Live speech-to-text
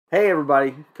Hey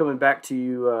everybody, coming back to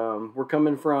you.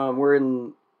 We're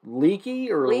in Leakey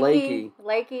or Lakey?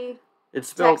 Lakey. It's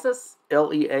spelled Texas.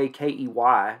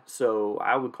 Leakey, so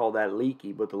I would call that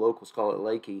Leakey, but the locals call it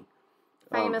Lakey.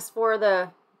 Famous for the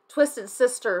Twisted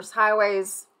Sisters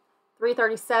highways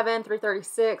 337,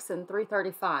 336, and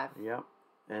 335. Yeah,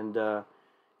 and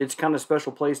it's kind of a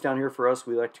special place down here for us.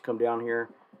 We like to come down here.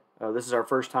 This is our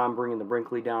first time bringing the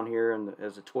Brinkley down here and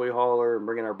as a toy hauler and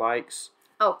bringing our bikes.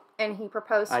 Oh, and he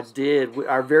proposed. I did.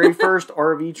 Our very first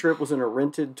RV trip was in a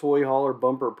rented toy hauler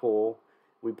bumper pull.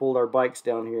 We pulled our bikes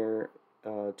down here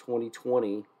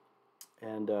 2020,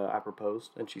 and I proposed,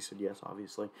 and she said yes,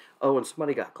 obviously. Oh, and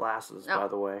somebody got glasses, by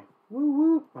the way. Woo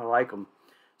woo! I like them.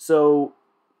 So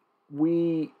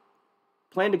we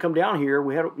planned to come down here.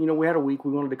 We had a week.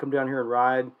 We wanted to come down here and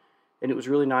ride, and it was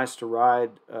really nice to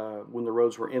ride when the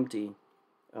roads were empty.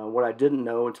 What I didn't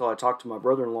know until I talked to my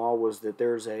brother-in-law was that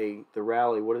there's the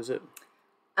rally. What is it?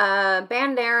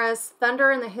 Bandera's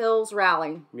Thunder in the Hills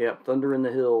Rally. Yep, Thunder in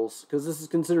the Hills, because this is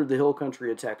considered the hill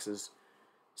country of Texas.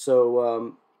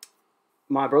 So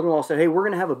my brother-in-law said, hey, we're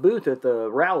going to have a booth at the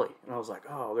rally. And I was like,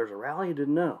 oh, there's a rally? I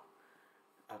didn't know.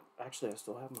 Actually, I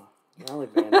still have my rally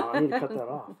band on. I need to cut that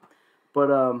off.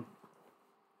 But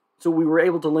so we were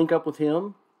able to link up with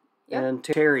him and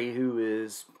Terry, who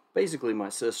is basically my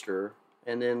sister.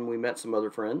 And then we met some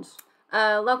other friends.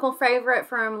 Local favorite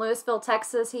from Louisville,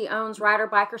 Texas. He owns Rider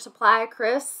Biker Supply,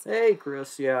 Chris. Hey,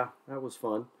 Chris. Yeah, that was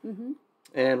fun. Mm-hmm.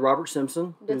 And Robert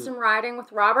Simpson. Did some riding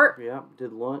with Robert. Yeah,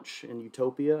 did lunch in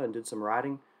Utopia and did some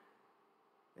riding.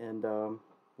 And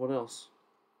what else?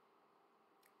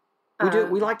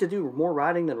 We like to do more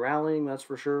riding than rallying, that's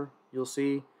for sure. You'll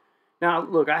see. Now,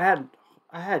 look, I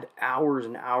had hours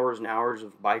and hours and hours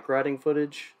of bike riding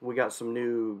footage. We got some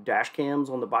new dash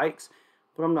cams on the bikes.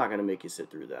 But I'm not going to make you sit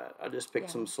through that. I just picked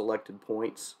some selected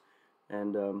points.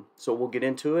 And so we'll get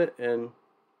into it and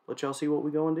let y'all see what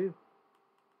we go and do.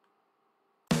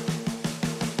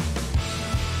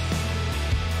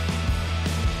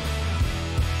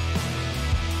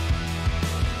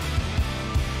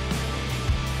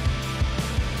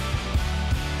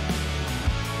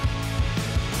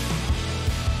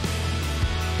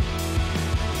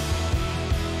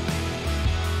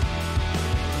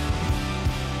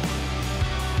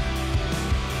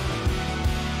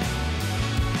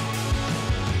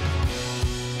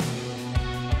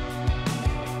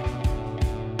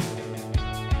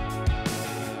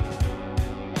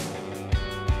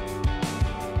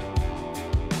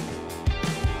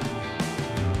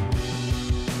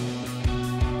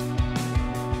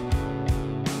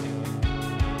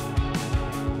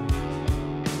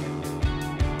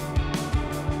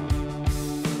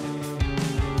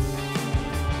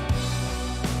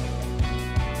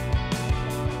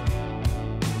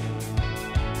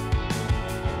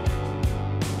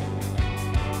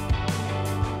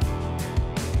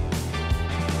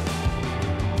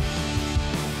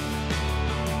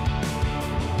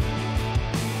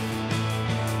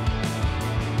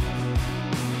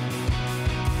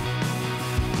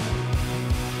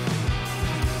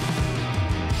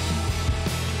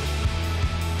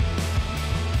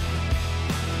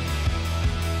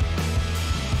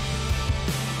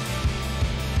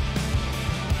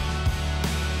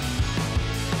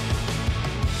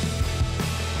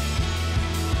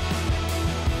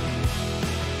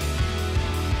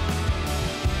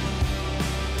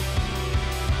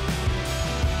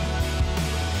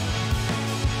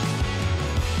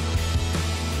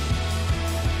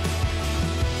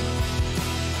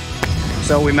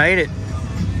 So we made it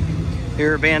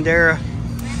here at Bandera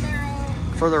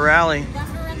for the rally.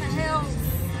 Thunder in the Hills.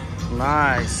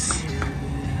 Nice.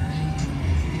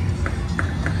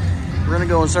 We're gonna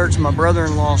go and search my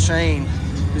brother-in-law Shane,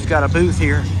 who's got a booth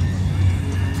here.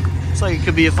 Looks like it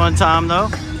could be a fun time though.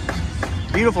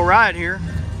 Beautiful ride here.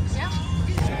 Yep.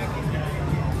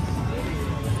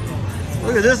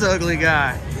 Look at this ugly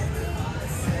guy.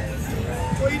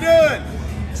 What are you doing?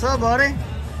 What's up, buddy?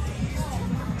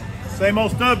 Same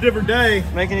old stuff, different day.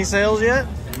 Make any sales yet?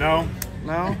 No.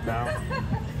 No? No.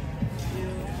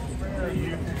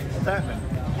 What's happening?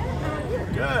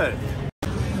 Good.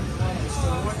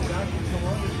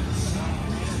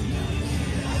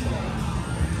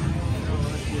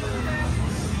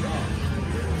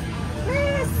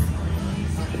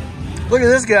 Look at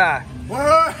this guy.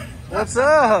 What? What's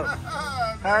up?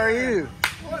 How are you?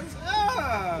 What's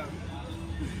up?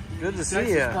 Good to see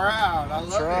Texas you. proud. I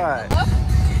love That's it. right.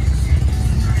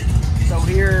 So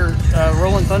here,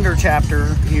 Rolling Thunder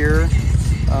chapter here,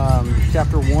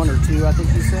 chapter 1 or 2, I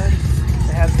think you said.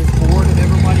 They have this board of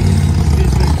everybody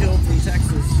who's been killed from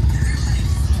Texas.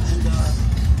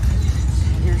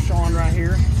 And here's Sean right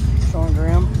here.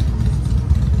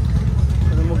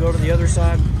 other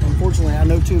side. Unfortunately, I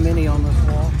know too many on this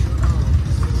wall.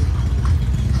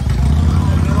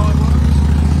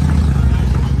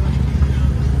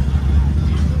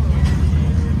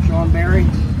 Sean Barry,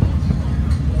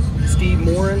 Steve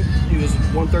Morin, he was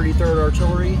 133rd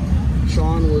Artillery.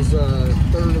 Sean was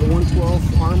 3rd of the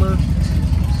 112th Armor.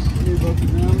 I knew both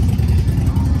of them.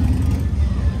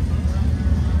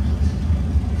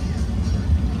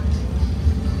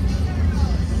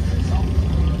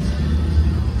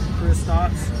 Chris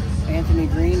Stotts, Anthony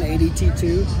Green,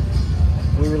 ADT2.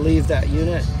 We relieved that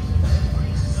unit.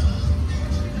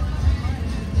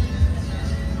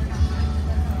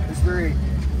 It's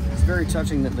very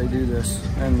touching that they do this,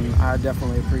 and I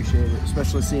definitely appreciate it,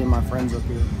 especially seeing my friends up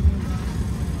here.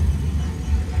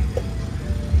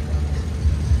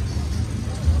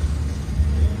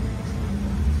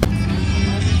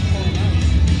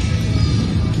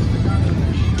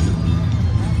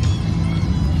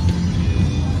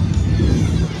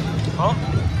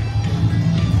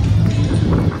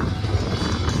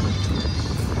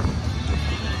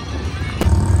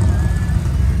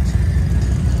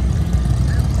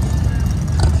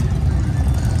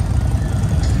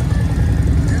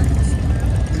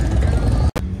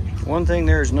 One thing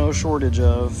there's no shortage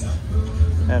of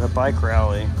at a bike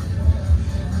rally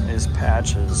is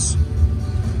patches.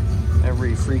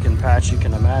 Every freaking patch you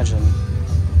can imagine.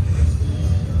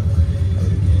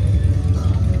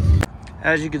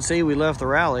 As you can see, we left the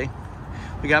rally.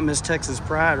 We got Miss Texas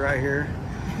Pride right here.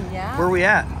 Yeah. Where are we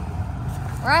at?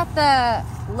 We're at the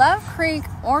Love Creek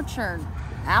Orchard.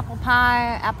 Apple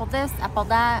pie, apple this, apple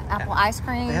that, apple ice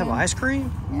cream. They have ice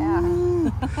cream? Yeah.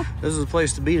 This is the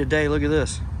place to be today. Look at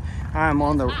this. I am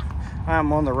on the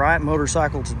right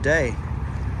motorcycle today.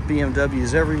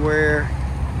 BMWs everywhere.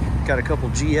 Got a couple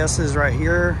GS's right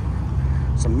here.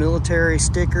 Some military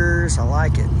stickers. I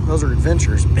like it. Those are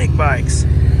adventures. Big bikes.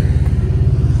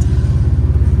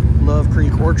 Love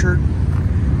Creek Orchard.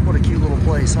 What a cute little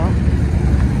place, huh?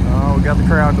 Oh, we got the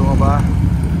crowd going by.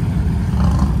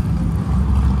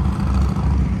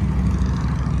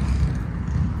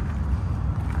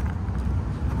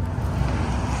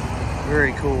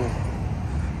 Very cool.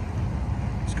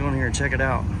 Let's go in here and check it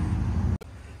out.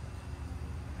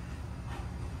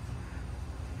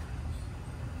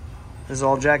 This is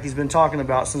all Jackie's been talking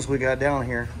about since we got down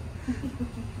here.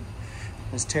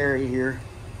 There's Terry here,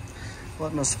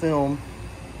 letting us film.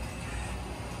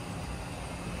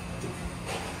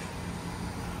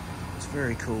 It's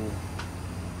very cool.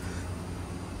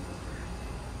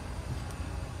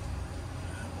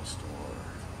 Apple Store.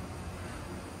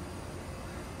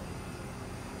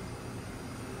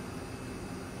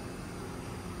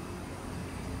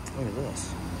 Look at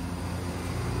this.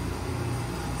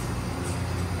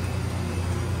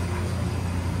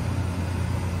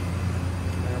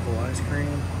 Apple ice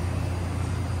cream.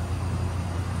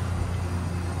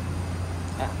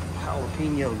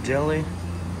 Jalapeno jelly.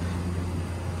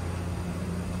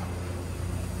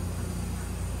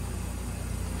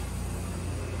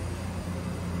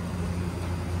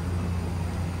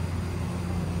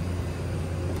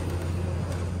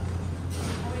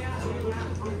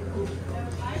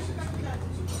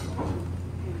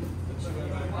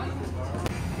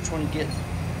 Which one you get?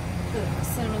 The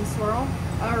cinnamon swirl.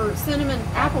 Or cinnamon,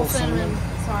 apple cinnamon.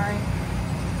 Sorry.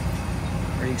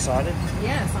 Are you excited?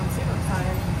 Yes, I'm super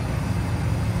excited.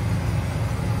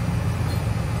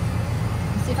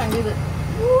 Let's see if I can do the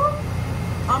whoop.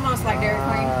 Almost like Dairy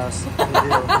Queen.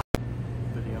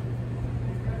 Video.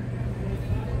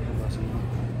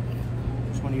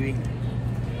 Which one are you eating?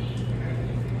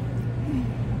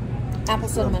 Apple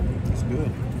cinnamon. It's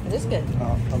good. It is good.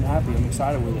 I'm happy. I'm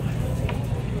excited with it.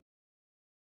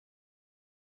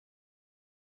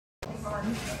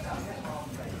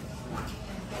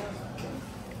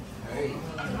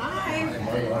 Hi.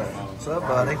 What's up,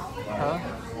 buddy? Huh?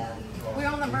 We're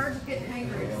on the verge of getting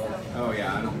hungry. So. Oh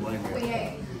yeah, I don't blame you. We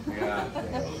ate. Yeah.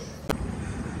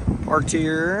 Parked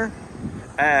here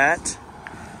at,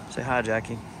 say hi,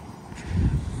 Jackie.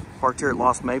 Parked here at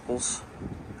Lost Maples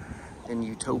in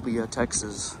Utopia,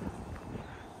 Texas.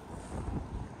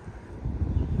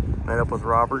 Met up with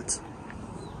Robert.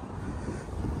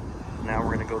 Now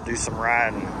we're gonna go do some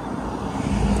riding.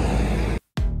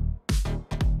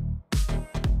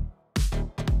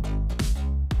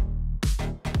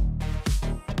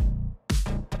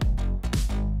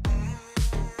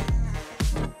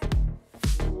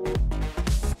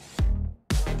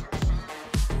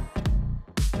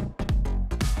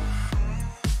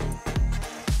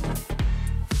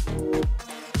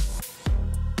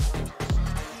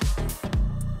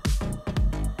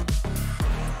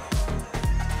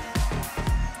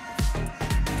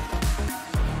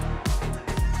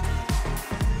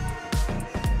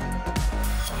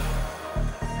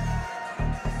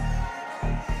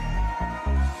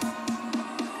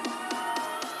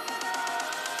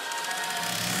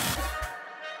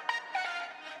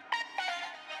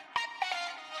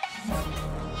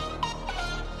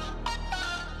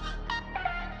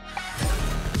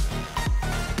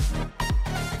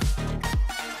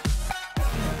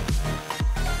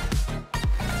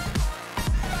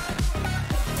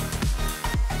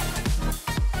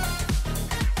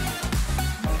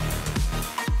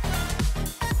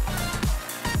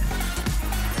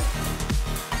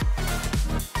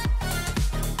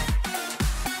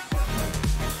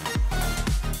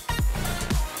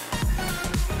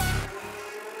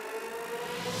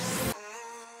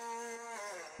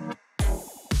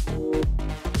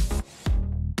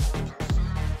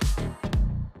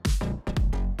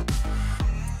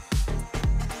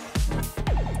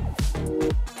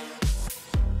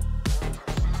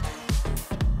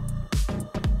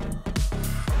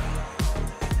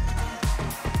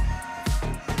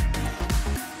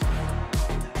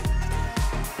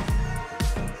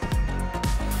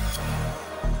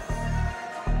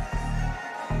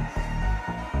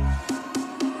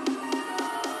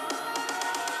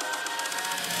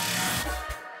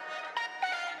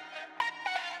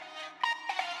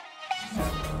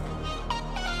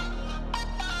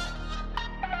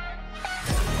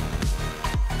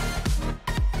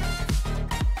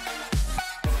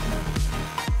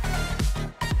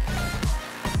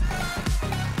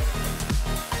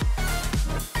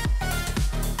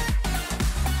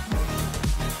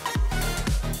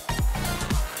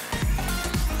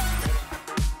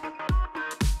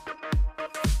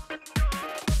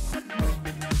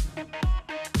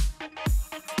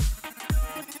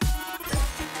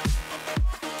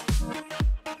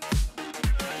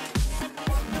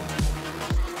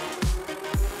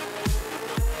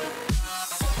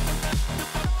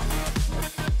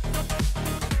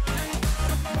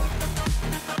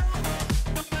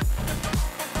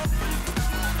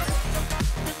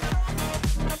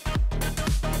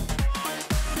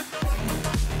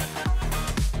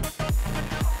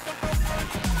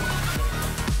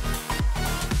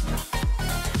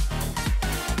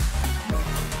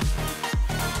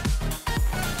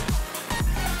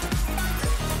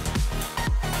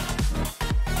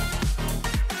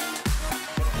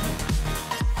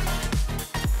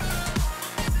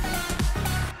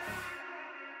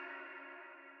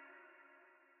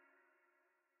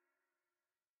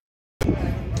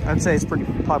 I'd say it's a pretty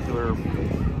popular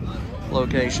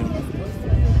location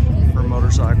for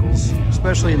motorcycles,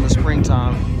 especially in the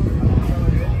springtime.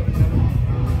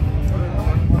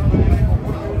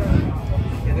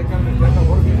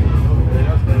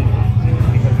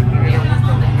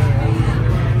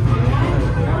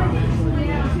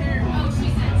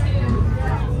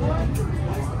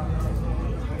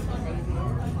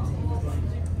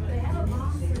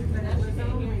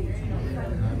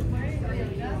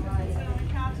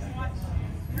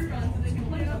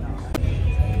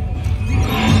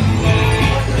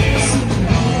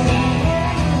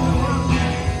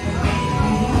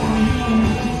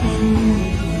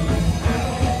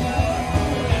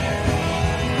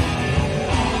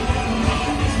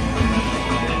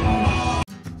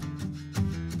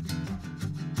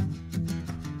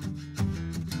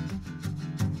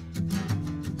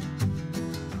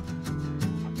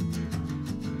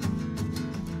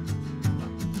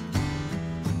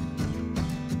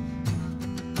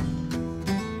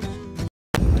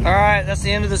 All right, that's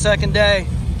the end of the second day.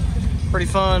 Pretty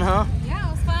fun, huh? Yeah,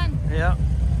 it was fun. Yeah,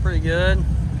 pretty good.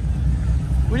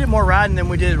 We did more riding than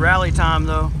we did rally time,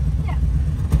 though. Yeah.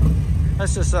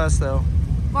 That's just us, though.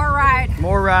 More ride.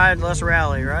 More ride, less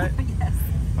rally, right? Yes.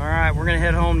 All right, we're gonna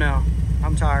head home now.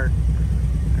 I'm tired.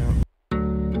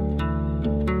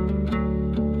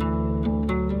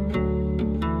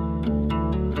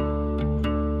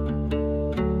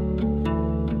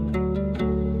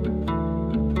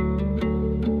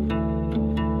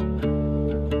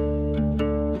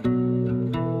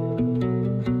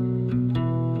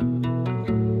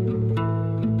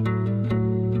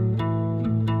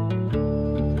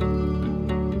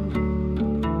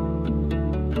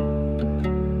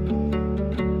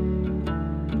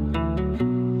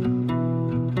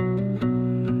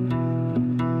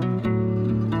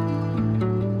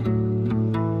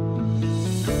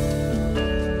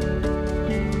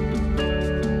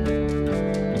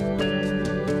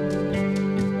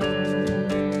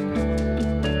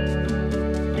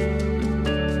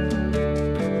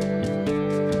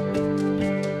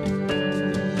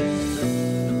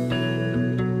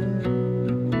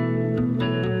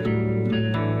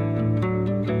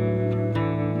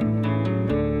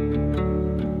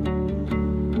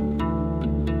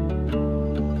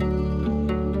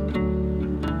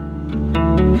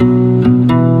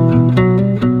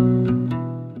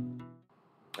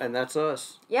 And that's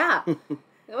us. Yeah.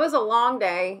 It was a long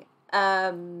day.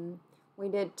 We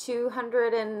did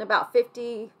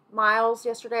 250 miles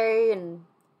yesterday and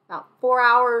about 4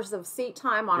 hours of seat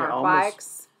time on our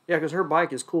bikes. Yeah, because her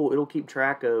bike is cool. It'll keep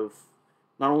track of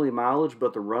not only mileage,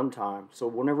 but the run time. So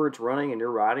whenever it's running and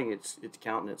you're riding, it's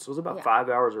counting it. So it was about 5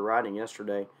 hours of riding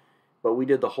yesterday. But we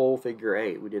did the whole figure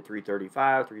 8. We did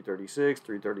 335, 336,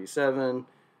 337,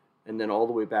 and then all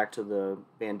the way back to the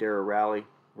Bandera rally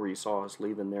where you saw us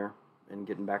leaving there and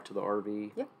getting back to the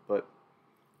RV. Yep. But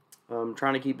I'm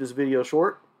trying to keep this video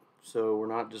short, so we're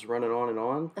not just running on and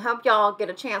on. I hope y'all get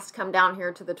a chance to come down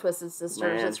here to the Twisted Sisters.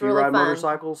 Man, it's if you really ride fun.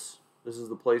 motorcycles, this is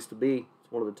the place to be.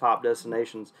 It's one of the top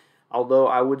destinations. Although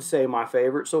I would say my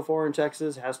favorite so far in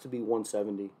Texas has to be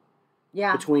 170.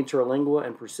 Yeah. Between Terlingua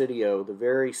and Presidio, the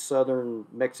very southern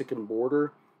Mexican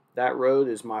border, that road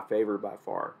is my favorite by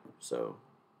far. So,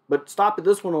 but stop at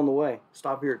this one on the way.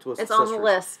 Stop here at Twisted Sisters. It's on the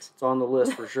list. It's on the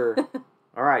list for sure.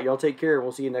 All right, y'all take care.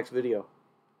 We'll see you next video.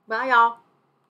 Bye, y'all.